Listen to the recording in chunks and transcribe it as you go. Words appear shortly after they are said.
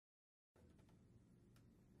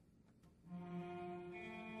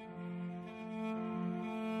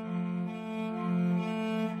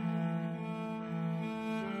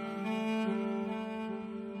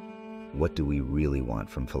what do we really want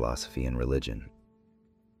from philosophy and religion?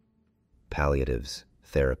 Palliatives,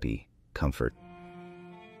 therapy, comfort?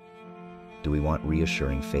 Do we want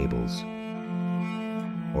reassuring fables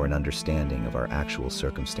or an understanding of our actual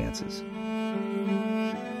circumstances?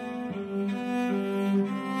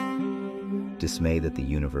 Dismay that the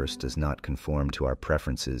universe does not conform to our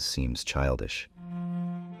preferences seems childish.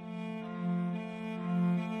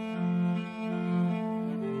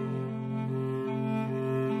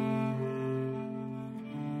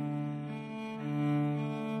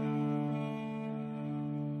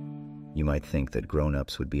 You might think that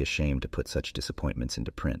grown-ups would be ashamed to put such disappointments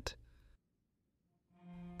into print.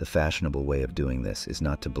 The fashionable way of doing this is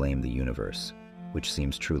not to blame the universe, which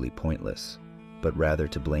seems truly pointless, but rather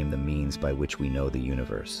to blame the means by which we know the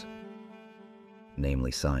universe,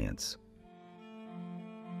 namely science.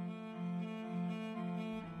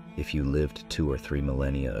 If you lived 2 or 3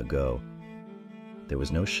 millennia ago, there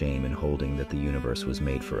was no shame in holding that the universe was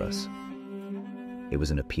made for us. It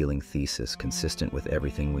was an appealing thesis consistent with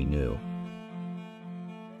everything we knew.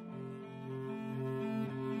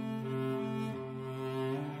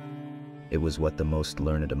 It was what the most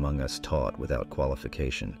learned among us taught without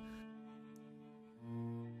qualification.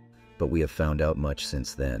 But we have found out much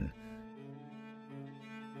since then.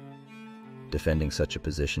 Defending such a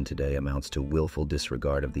position today amounts to willful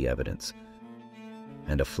disregard of the evidence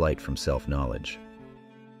and a flight from self-knowledge.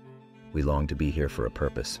 We long to be here for a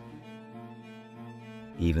purpose,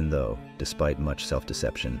 even though, despite much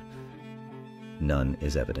self-deception, none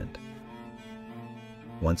is evident.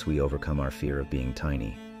 Once we overcome our fear of being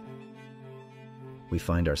tiny, we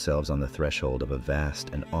find ourselves on the threshold of a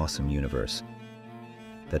vast and awesome universe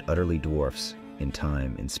that utterly dwarfs, in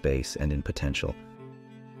time, in space, and in potential,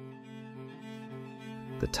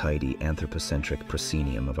 the tidy anthropocentric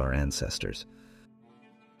proscenium of our ancestors.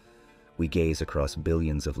 We gaze across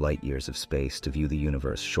billions of light-years of space to view the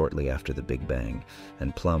universe shortly after the Big Bang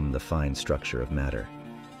and plumb the fine structure of matter.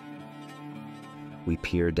 We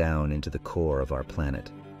peer down into the core of our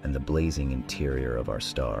planet and the blazing interior of our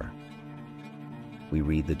star. We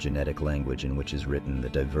read the genetic language in which is written the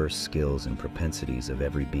diverse skills and propensities of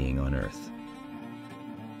every being on Earth.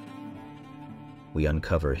 We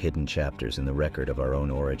uncover hidden chapters in the record of our own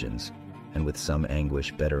origins, and with some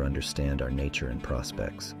anguish better understand our nature and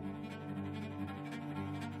prospects.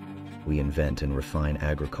 We invent and refine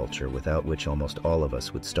agriculture without which almost all of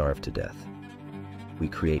us would starve to death. We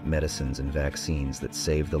create medicines and vaccines that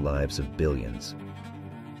save the lives of billions.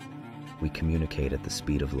 We communicate at the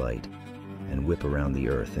speed of light and whip around the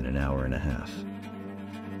Earth in an hour and a half.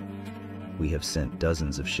 We have sent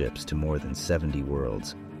dozens of ships to more than 70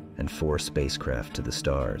 worlds and 4 spacecraft to the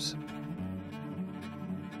stars.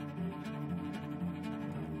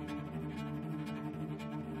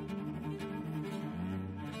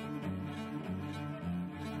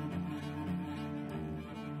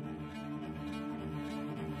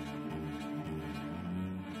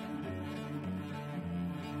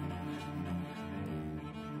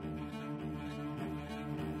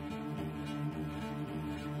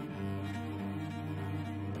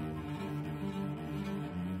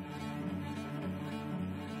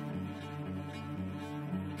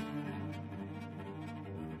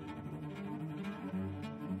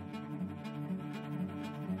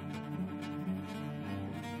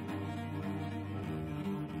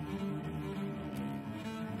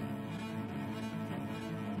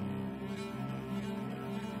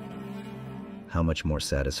 How much more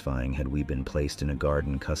satisfying had we been placed in a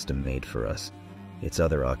garden custom-made for us, its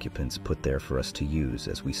other occupants put there for us to use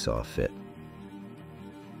as we saw fit.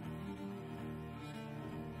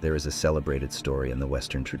 There is a celebrated story in the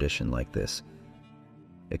Western tradition like this,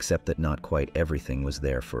 except that not quite everything was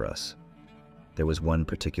there for us. There was one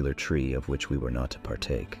particular tree of which we were not to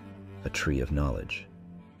partake, a tree of knowledge.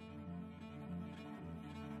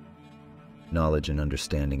 Knowledge and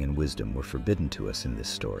understanding and wisdom were forbidden to us in this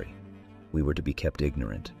story. We were to be kept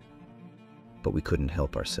ignorant, but we couldn't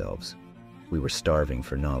help ourselves. We were starving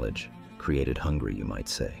for knowledge, created hungry, you might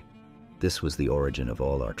say. This was the origin of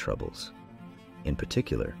all our troubles. In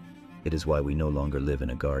particular, it is why we no longer live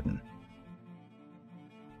in a garden.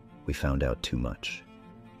 We found out too much.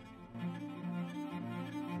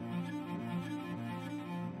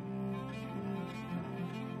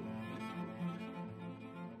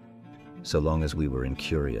 So long as we were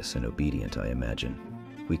incurious and obedient, I imagine,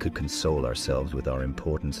 we could console ourselves with our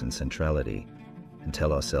importance and centrality and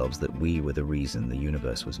tell ourselves that we were the reason the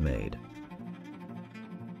universe was made.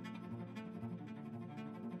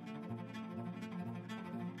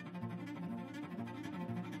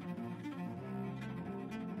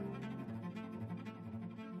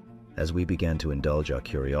 As we began to indulge our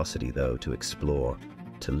curiosity, though, to explore,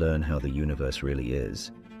 to learn how the universe really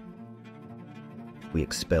is, we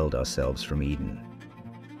expelled ourselves from Eden.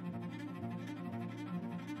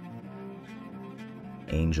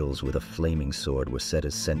 Angels with a flaming sword were set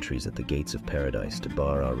as sentries at the gates of paradise to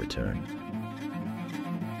bar our return.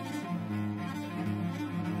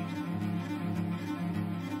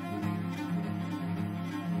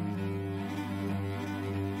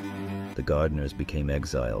 The gardeners became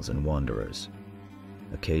exiles and wanderers.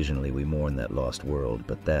 Occasionally we mourn that lost world,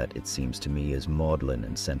 but that, it seems to me, is maudlin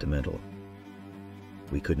and sentimental.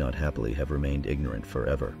 We could not happily have remained ignorant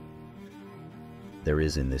forever. There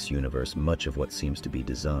is in this universe much of what seems to be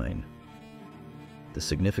design. The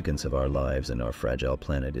significance of our lives and our fragile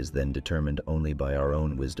planet is then determined only by our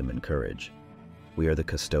own wisdom and courage. We are the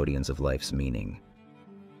custodians of life's meaning.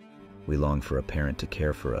 We long for a parent to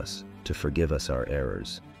care for us, to forgive us our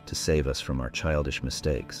errors, to save us from our childish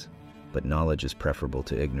mistakes. But knowledge is preferable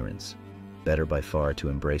to ignorance. Better by far to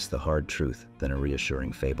embrace the hard truth than a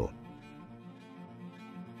reassuring fable.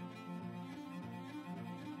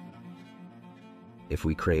 If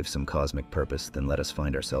we crave some cosmic purpose, then let us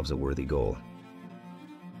find ourselves a worthy goal.